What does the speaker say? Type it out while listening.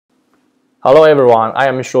Hello everyone, I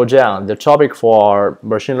am Shuo Jiang. The topic for our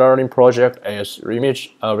machine learning project is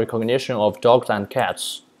image recognition of dogs and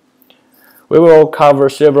cats. We will cover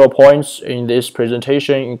several points in this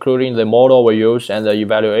presentation, including the model we use and the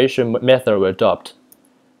evaluation method we adopt.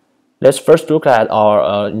 Let's first look at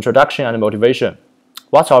our introduction and motivation.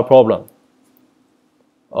 What's our problem?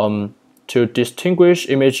 To distinguish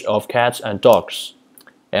image of cats and dogs,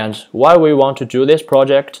 and why we want to do this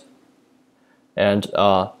project, and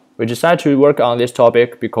we decided to work on this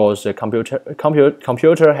topic because the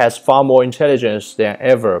computer has far more intelligence than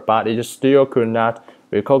ever, but it still could not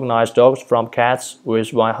recognize dogs from cats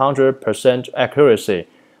with 100% accuracy,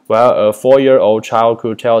 while a 4-year-old child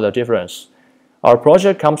could tell the difference. Our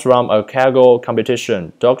project comes from a Kaggle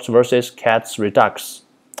competition, Dogs versus Cats Redux.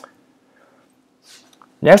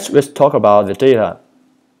 Next, let's talk about the data.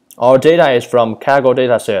 Our data is from Kaggle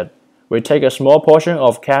dataset. We take a small portion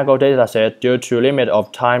of Kaggle dataset due to limit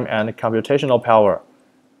of time and computational power.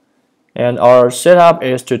 And our setup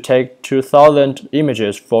is to take 2,000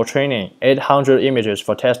 images for training, 800 images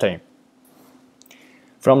for testing.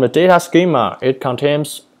 From the data schema, it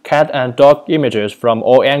contains cat and dog images from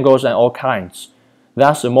all angles and all kinds.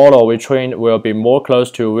 Thus, the model we trained will be more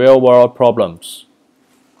close to real-world problems.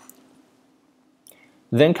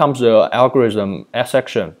 Then comes the algorithm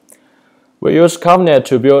section. We use ConvNet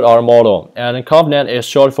to build our model, and ConvNet is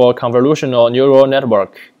short for Convolutional Neural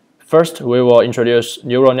Network. First, we will introduce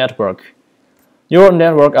neural network. Neural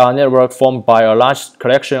networks are networks formed by a large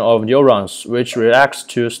collection of neurons which reacts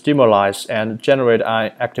to stimuli and generate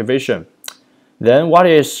an activation. Then, what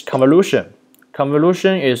is convolution?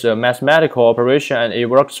 Convolution is a mathematical operation and it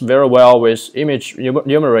works very well with image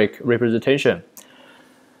numeric representation.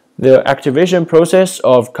 The activation process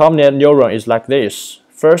of ConvNet neuron is like this.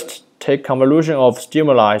 First, take convolution of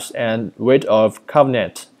stimuli and weight of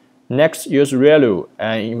ConvNet. Next, use ReLU,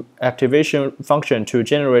 an activation function to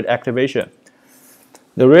generate activation.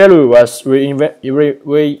 The ReLU was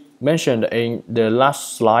we mentioned in the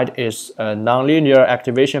last slide is a nonlinear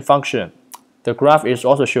activation function. The graph is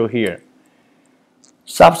also shown here.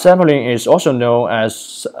 Subsampling is also known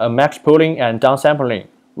as max pooling and downsampling,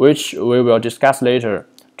 which we will discuss later.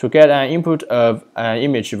 To get an input of an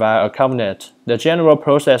image via a ConvNet, the general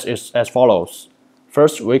process is as follows.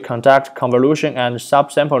 First, we conduct convolution and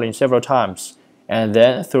subsampling several times, and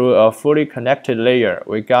then through a fully connected layer,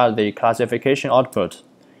 we got the classification output.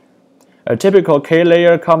 A typical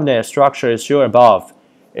K-layer ConvNet structure is shown above.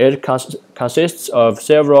 It consists of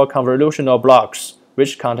several convolutional blocks,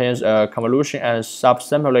 which contains a convolution and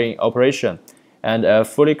subsampling operation, and a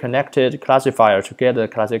fully connected classifier to get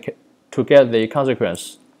the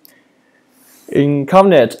consequence. In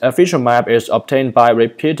ConvNet, a feature map is obtained by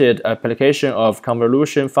repeated application of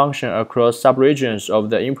convolution function across subregions of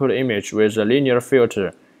the input image with a linear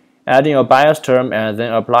filter, adding a bias term and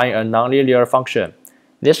then applying a nonlinear function.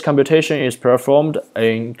 This computation is performed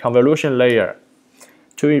in convolution layer.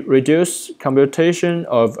 To reduce computation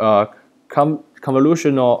of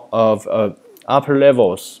convolutional of upper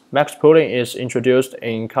levels, max pooling is introduced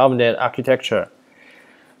in ConvNet architecture.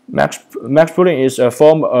 Max pooling is a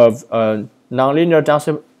form of nonlinear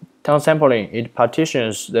downsampling. It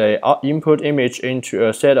partitions the input image into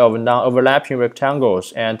a set of non-overlapping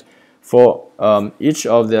rectangles, and for each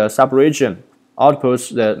of the subregion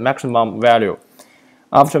outputs the maximum value.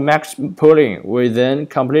 After max pooling, we then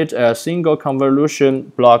complete a single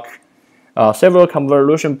convolution block. Several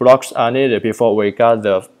convolution blocks are needed before we got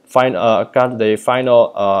the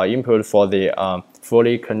final input for the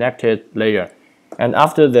fully connected layer. And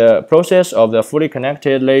after the process of the fully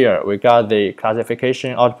connected layer, we got the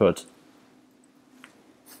classification output.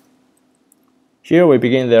 Here we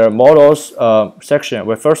begin the models section.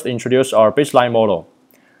 We first introduce our baseline model.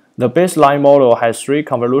 The baseline model has 3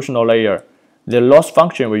 convolutional layers. The loss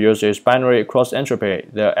function we use is binary cross entropy.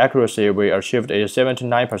 The accuracy we achieved is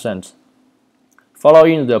 79%.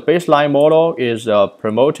 Following the baseline model is a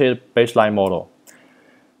promoted baseline model.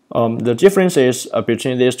 The differences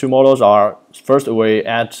between these two models are, first we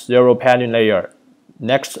add 0 padding layer.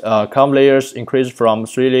 Next, conv layers increase from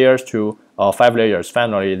 3 layers to 5 layers.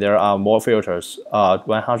 Finally, there are more filters,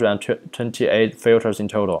 128 filters in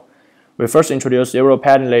total. We first introduce 0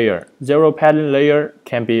 padding layer. 0 padding layer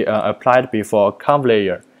can be applied before conv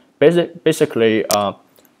layer. Basically,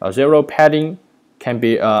 0 padding can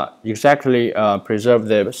be exactly preserve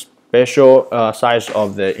the spatial size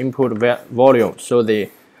of the input volume, so the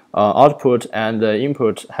output and the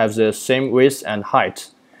input have the same width and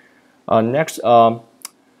height. Next,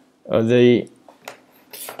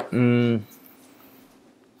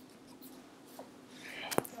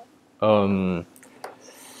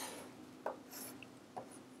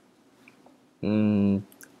 We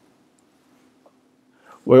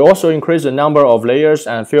also increase the number of layers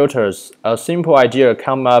and filters. A simple idea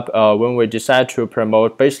come up when we decide to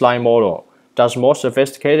promote baseline model. Does more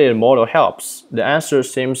sophisticated model helps? The answer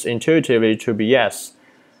seems intuitively to be yes.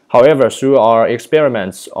 However, through our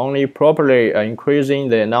experiments, only properly increasing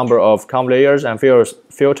the number of layers and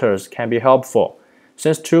filters can be helpful.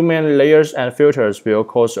 Since too many layers and filters will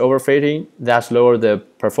cause overfitting, that lowers the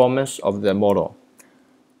performance of the model.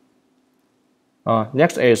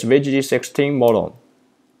 Next is VDD16 model.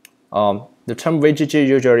 The term VGG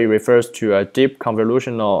usually refers to a deep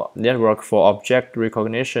convolutional network for object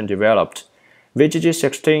recognition developed.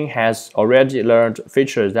 VGG16 has already learned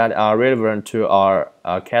features that are relevant to our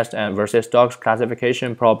cat versus dog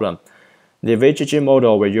classification problem. The VGG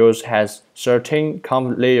model we use has 13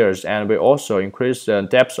 layers, and we also increase the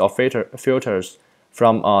depth of filters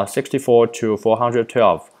from 64 to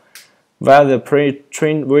 412. While the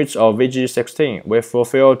pre-trained weights of VGG16, we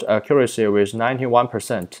fulfilled accuracy with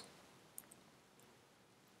 91%.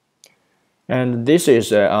 And this is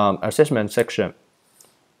the assessment section.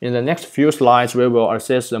 In the next few slides, we will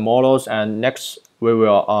assess the models, and next we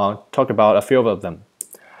will talk about a few of them.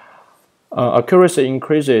 Accuracy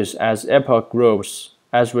increases as epoch grows,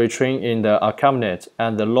 as we train in the cabinet,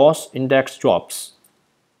 and the loss index drops.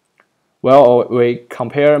 While we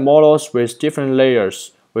compare models with different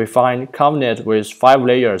layers, we find cabinet with 5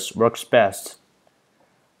 layers works best.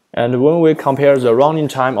 And when we compare the running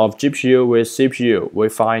time of GPU with CPU, we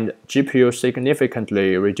find GPU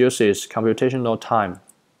significantly reduces computational time.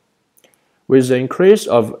 With the increase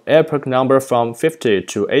of epoch number from 50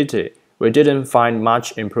 to 80, we didn't find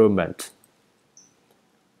much improvement.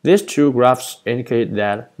 These two graphs indicate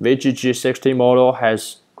that VGG16 model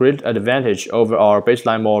has great advantage over our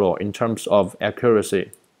baseline model in terms of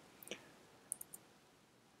accuracy.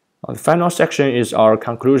 The final section is our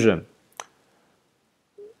conclusion.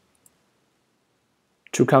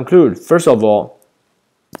 To conclude, first of all,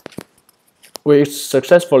 we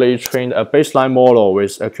successfully trained a baseline model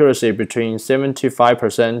with accuracy between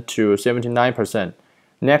 75% to 79%.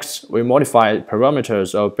 Next, we modified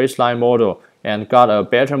parameters of baseline model and got a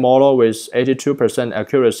better model with 82%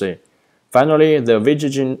 accuracy. Finally, the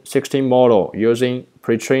VGG16 model using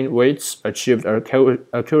pre-trained weights achieved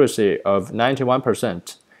accuracy of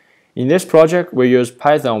 91%. In this project, we use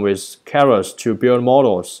Python with Keras to build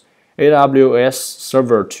models, AWS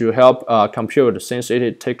server to help compute since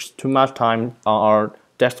it takes too much time on our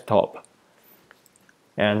desktop.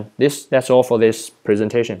 And that's all for this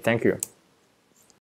presentation. Thank you.